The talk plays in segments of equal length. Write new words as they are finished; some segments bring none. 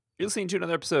You're listening to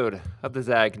another episode of The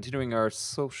Zag, continuing our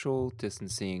social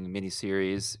distancing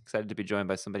mini-series. Excited to be joined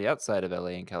by somebody outside of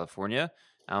LA and California.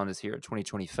 Allen is here, a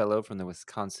 2020 fellow from the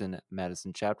Wisconsin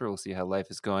Madison chapter. We'll see how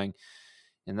life is going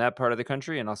in that part of the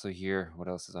country and also hear what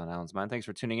else is on Allen's mind. Thanks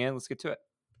for tuning in. Let's get to it.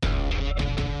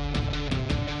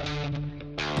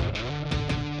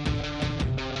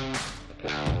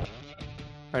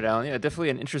 All right, Allen. Yeah, definitely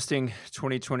an interesting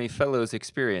 2020 fellows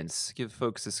experience. Give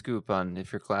folks a scoop on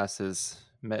if your classes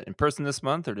met in person this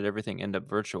month or did everything end up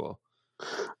virtual?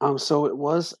 So it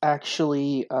was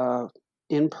actually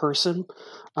in person.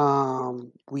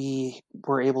 We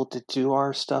were able to do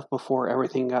our stuff before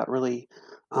everything got really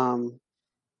um,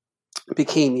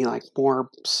 became like more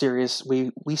serious.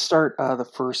 We start the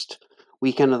first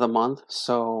weekend of the month,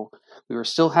 so we were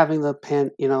still having the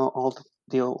all the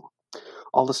deal,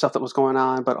 all the stuff that was going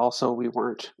on, but also we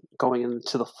weren't going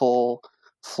into the full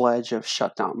fledged of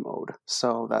shutdown mode.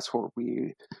 So that's where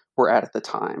we were at the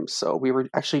time. So we were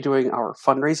actually doing our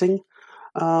fundraising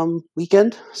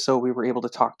weekend. So we were able to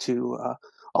talk to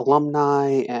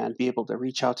alumni and be able to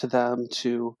reach out to them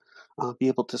to be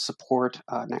able to support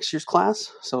next year's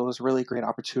class. So it was a really great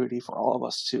opportunity for all of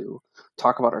us to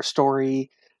talk about our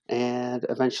story and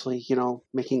eventually,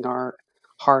 making our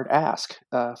hard ask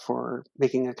for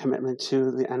making a commitment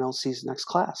to the NLC's next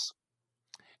class.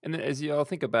 And then as you all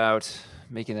think about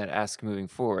making that ask moving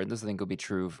forward, this I think will be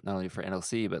true not only for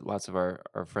NLC, but lots of our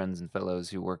friends and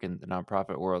fellows who work in the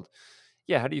nonprofit world.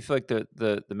 Yeah, how do you feel like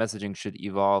the messaging should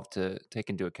evolve to take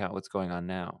into account what's going on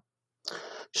now?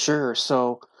 Sure.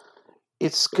 So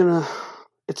it's gonna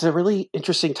it's a really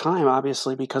interesting time,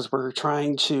 obviously, because we're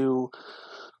trying to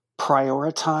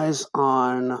prioritize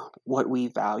on what we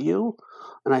value.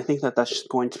 And I think that that's just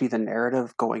going to be the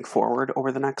narrative going forward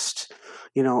over the next,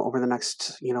 even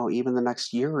the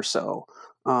next year or so,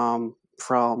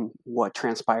 from what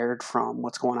transpired from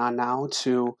what's going on now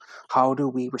to how do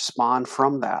we respond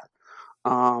from that.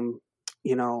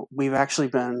 We've actually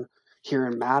been here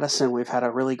in Madison, we've had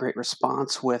a really great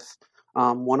response with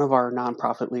one of our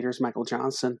nonprofit leaders, Michael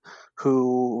Johnson,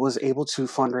 who was able to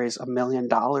fundraise $1 million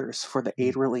for the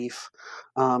aid relief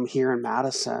here in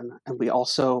Madison. And we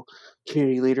also,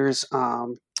 community leaders,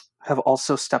 have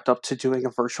also stepped up to doing a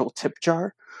virtual tip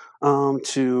jar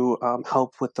to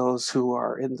help with those who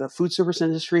are in the food service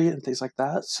industry and things like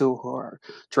that, so who are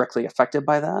directly affected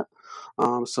by that.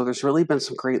 So there's really been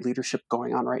some great leadership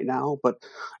going on right now, but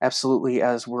absolutely,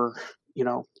 as we're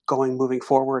moving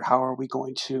forward, how are we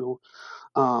going to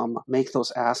make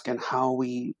those asks and how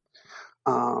we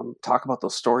talk about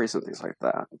those stories and things like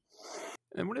that?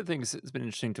 And one of the things that's been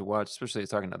interesting to watch, especially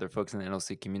talking to other folks in the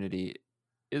NLC community,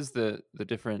 is the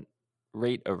different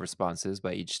rate of responses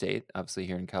by each state. Obviously,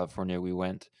 here in California, we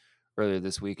went earlier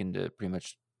this week into pretty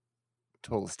much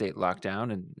total state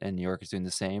lockdown, and New York is doing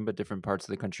the same, but different parts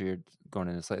of the country are going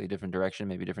in a slightly different direction,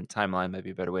 maybe a different timeline, might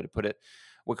be a better way to put it.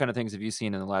 What kind of things have you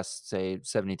seen in the last, say,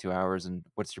 72 hours, and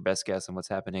what's your best guess on what's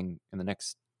happening in the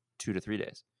next 2 to 3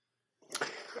 days?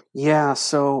 Yeah,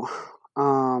 so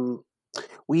um,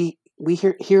 we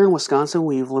here in Wisconsin,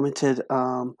 we've limited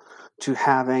to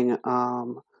having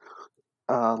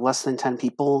less than 10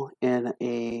 people in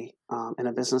a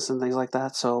business and things like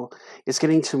that. So it's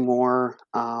getting to more.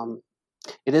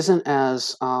 It isn't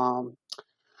as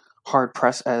hard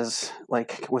pressed as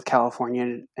like with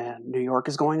California and New York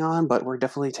is going on, but we're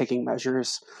definitely taking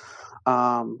measures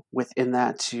within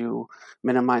that to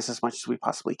minimize as much as we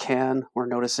possibly can. We're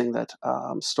noticing that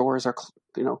stores are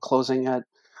closing at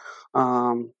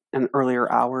in earlier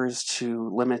hours to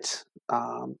limit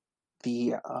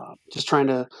the just trying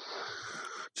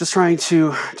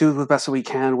to do the best that we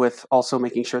can with also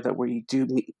making sure that we do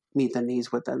meet the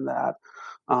needs within that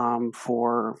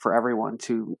for everyone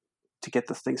to get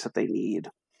the things that they need.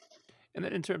 And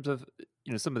then in terms of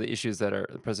some of the issues that are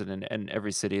present in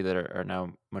every city that are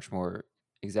now much more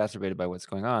exacerbated by what's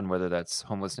going on, whether that's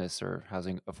homelessness or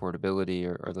housing affordability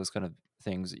or those kind of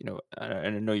things,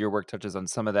 and I know your work touches on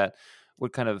some of that.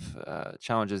 What kind of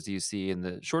challenges do you see in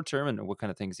the short term, and what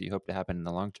kind of things do you hope to happen in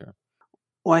the long term?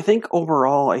 Well, I think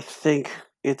overall, I think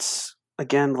it's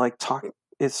again like talk.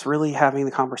 It's really having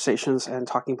the conversations and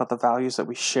talking about the values that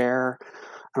we share,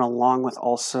 and along with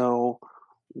also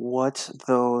what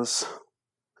those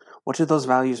what do those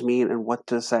values mean and what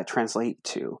does that translate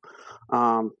to.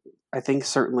 Um, I think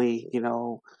certainly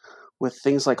with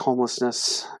things like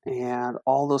homelessness and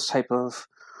all those type of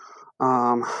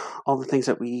um, all the things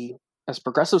that we as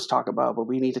progressives talk about, but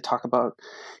we need to talk about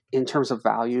in terms of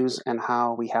values and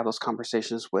how we have those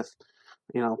conversations with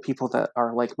people that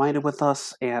are like-minded with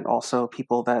us and also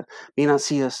people that may not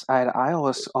see us eye to eye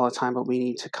all the time, but we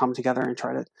need to come together and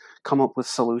try to come up with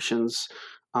solutions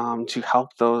to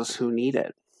help those who need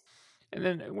it. And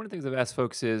then one of the things I've asked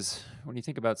folks is when you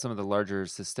think about some of the larger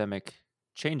systemic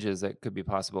changes that could be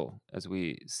possible as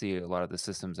we see a lot of the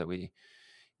systems that we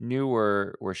knew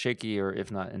were shaky or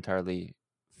if not entirely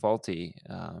faulty,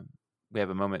 we have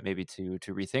a moment maybe to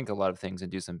rethink a lot of things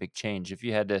and do some big change. If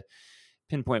you had to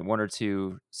pinpoint one or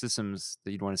two systems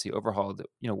that you'd want to see overhauled,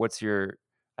 what's your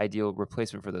ideal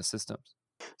replacement for those systems?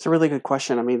 It's a really good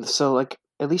question. I mean, so like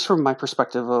at least from my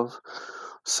perspective of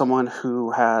someone who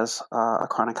has a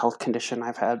chronic health condition,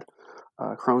 I've had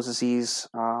Crohn's disease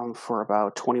for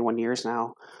about 21 years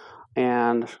now,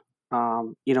 and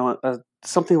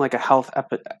something like a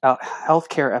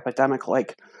healthcare epidemic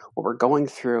like what we're going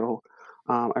through.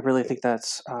 I really think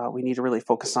that's we need to really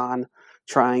focus on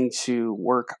trying to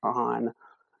work on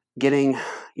getting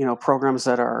programs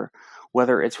that are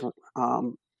whether it's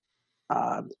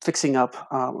fixing up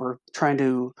or trying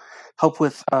to help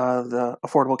with the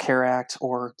Affordable Care Act,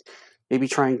 or maybe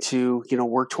trying to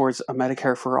work towards a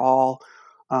Medicare for all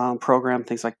program,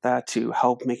 things like that, to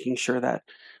help making sure that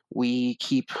we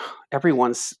keep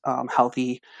everyone's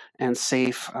healthy and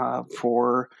safe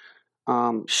for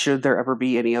should there ever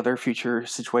be any other future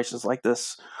situations like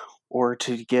this, or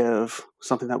to give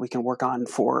something that we can work on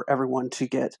for everyone to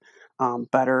get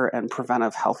better and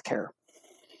preventive health care.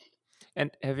 And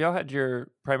have y'all had your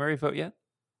primary vote yet?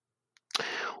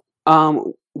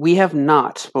 We have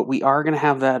not, but we are going to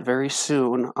have that very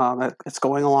soon. It's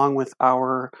going along with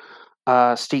our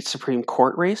state Supreme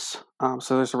Court race.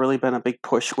 So there's really been a big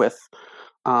push with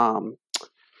um,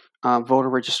 voter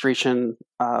registration,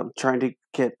 trying to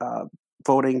get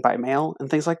voting by mail and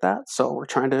things like that. So we're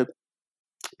trying to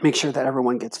make sure that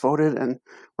everyone gets voted, and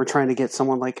we're trying to get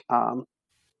someone like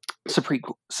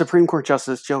Supreme Court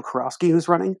Justice Jill Karofsky who's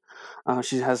running.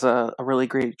 She has a really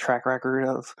great track record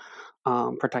of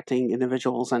protecting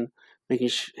individuals and making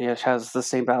she has the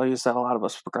same values that a lot of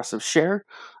us progressives share,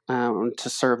 to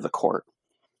serve the court.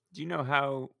 Do you know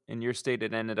how in your state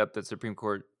it ended up that Supreme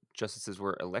Court justices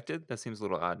were elected? That seems a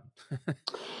little odd.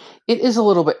 It is a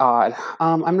little bit odd.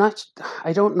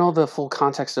 I don't know the full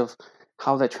context of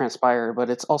how that transpired, but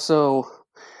it's also,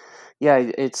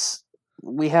 yeah,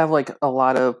 we have like a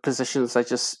lot of positions that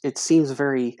just it seems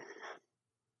very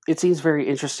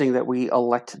interesting that we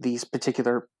elect these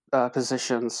particular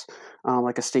positions,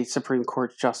 like a state Supreme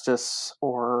Court justice,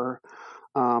 or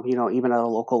even at a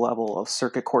local level of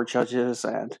circuit court judges,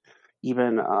 and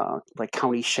even like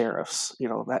county sheriffs,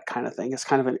 that kind of thing. It's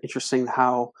kind of an interesting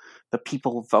how the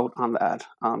people vote on that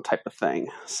type of thing.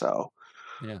 So,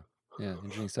 Yeah. Yeah.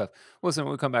 Interesting stuff. Well, listen,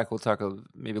 when we come back, we'll talk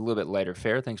maybe a little bit lighter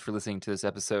fare. Thanks for listening to this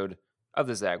episode of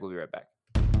The Zag. We'll be right back.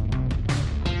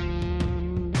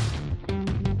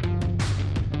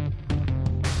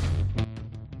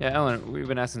 Yeah, Ellen, we've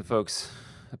been asking folks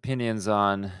opinions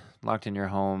on locked in your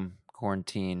home,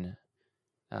 quarantine,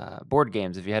 board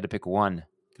games. If you had to pick one,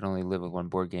 you can only live with one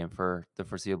board game for the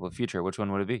foreseeable future. Which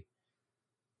one would it be?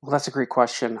 well, that's a great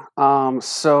question.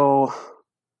 So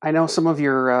I know some of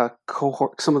your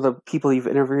cohort, some of the people you've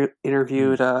Hmm.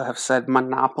 interviewed have said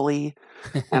Monopoly,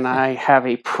 and I have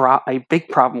a big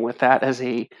problem with that as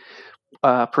a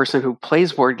person who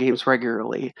plays board games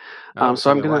regularly. Oh, So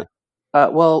tell I'm me gonna. why.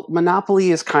 Well, Monopoly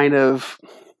is kind of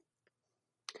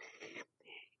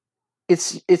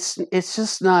it's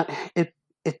just not it.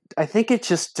 I think it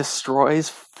just destroys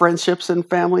friendships and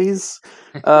families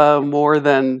more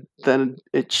than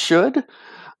it should.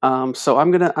 So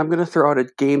I'm gonna throw out a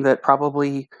game that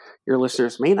probably your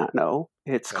listeners may not know.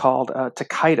 It's Okay. called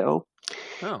Takedo.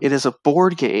 Oh. It is a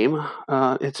board game.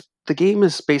 The game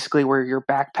is basically where you're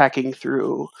backpacking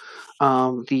through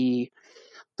the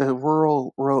the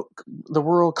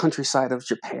rural countryside of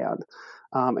Japan,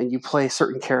 and you play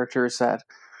certain characters that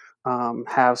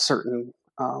have certain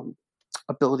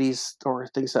abilities or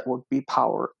things that would be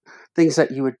things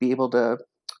that you would be able to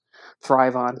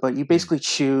thrive on. But you Hmm. basically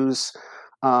choose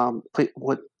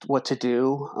what to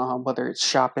do, whether it's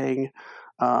shopping,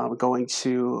 going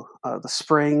to the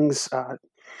springs,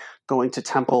 going to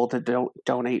temple to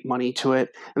donate money to it,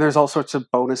 and there's all sorts of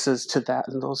bonuses to that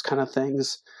and those kind of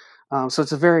things. So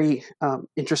it's a very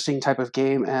interesting type of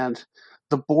game, and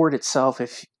the board itself,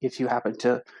 if you happen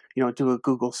to do a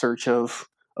Google search of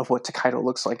what Takedo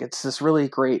looks like, it's this really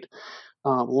great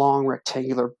long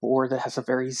rectangular board that has a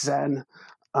very zen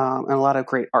and a lot of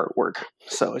great artwork.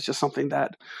 So it's just something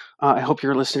that I hope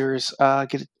your listeners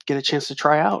get a chance to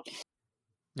try out.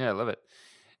 Yeah, I love it.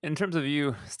 In terms of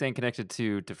you staying connected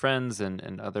to friends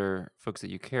and other folks that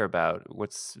you care about,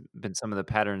 what's been some of the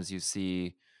patterns you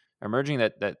see emerging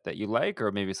that you like,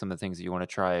 or maybe some of the things that you want to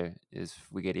try as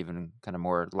we get even kind of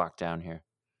more locked down here?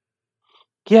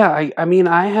 Yeah, I mean,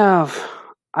 I have.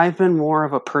 I've been more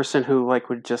of a person who like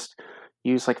would just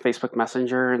use like Facebook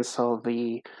Messenger, and so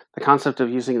the concept of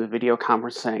using the video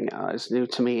conferencing is new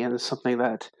to me, and it's something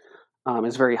that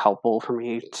is very helpful for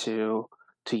me to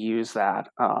use that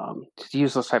to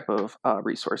use those type of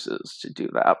resources to do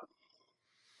that.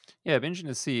 Yeah, it'd be interesting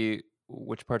to see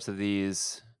which parts of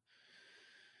these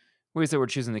ways that we're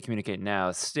choosing to communicate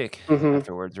now stick Hmm.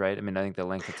 afterwards, right? I mean, I think the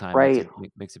length of time Right.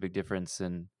 makes a big difference,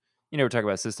 and we're talking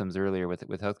about systems earlier with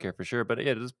healthcare for sure, but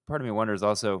yeah, just part of me wonders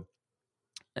also,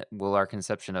 will our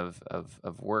conception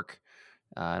of work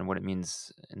and what it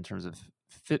means in terms of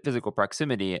physical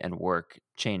proximity and work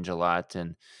change a lot,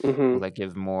 and will Hmm. that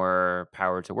give more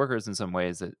power to workers in some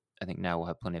ways that I think now we'll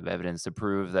have plenty of evidence to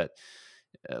prove that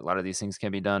a lot of these things can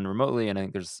be done remotely, and I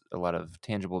think there's a lot of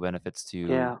tangible benefits to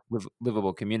Yeah.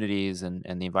 livable communities and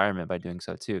the environment by doing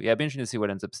so too. Yeah, it'd be interesting to see what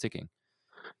ends up sticking.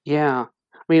 Yeah.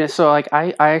 I mean, so like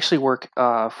I actually work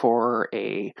for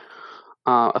a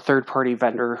third party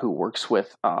vendor who works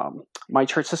with my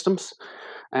church systems.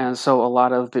 And so a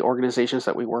lot of the organizations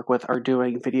that we work with are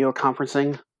doing video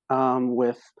conferencing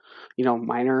with,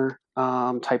 minor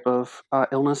type of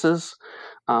illnesses.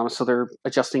 So they're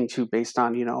adjusting to based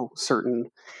on, certain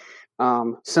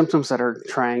symptoms that are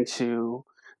trying to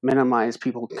minimize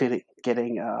people getting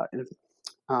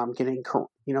the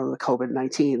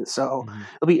COVID-19. So Hmm.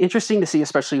 it'll be interesting to see,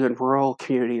 especially in rural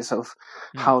communities, of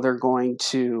Yeah. how they're going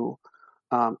to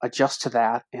adjust to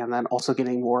that, and then also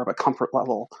getting more of a comfort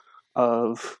level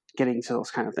of getting to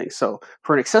those kind of things. So,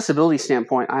 for an accessibility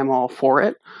standpoint, I'm all for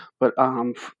it, but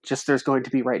just there's going to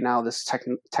be right now this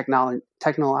technological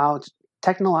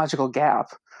gap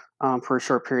for a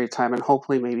short period of time, and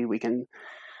hopefully, maybe we can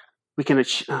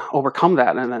overcome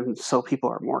that, and then so people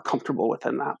are more comfortable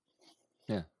within that.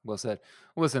 Yeah, well said.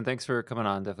 Well, listen, thanks for coming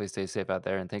on. Definitely stay safe out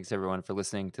there. And thanks everyone for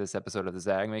listening to this episode of The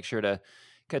Zag. Make sure to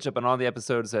catch up on all the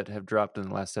episodes that have dropped in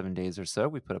the last 7 days or so.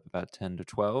 We put up about 10 to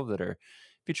 12 that are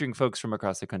featuring folks from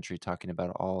across the country talking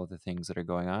about all the things that are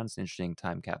going on. It's an interesting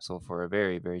time capsule for a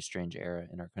very, very strange era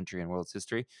in our country and world's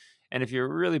history. And if you're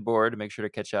really bored, make sure to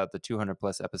catch out the 200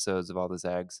 plus episodes of all the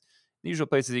Zags. The usual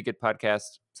places you get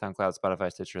podcasts, SoundCloud, Spotify,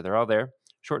 Stitcher, they're all there.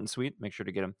 Short and sweet. Make sure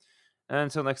to get them. And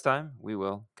until next time, we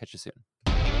will catch you soon.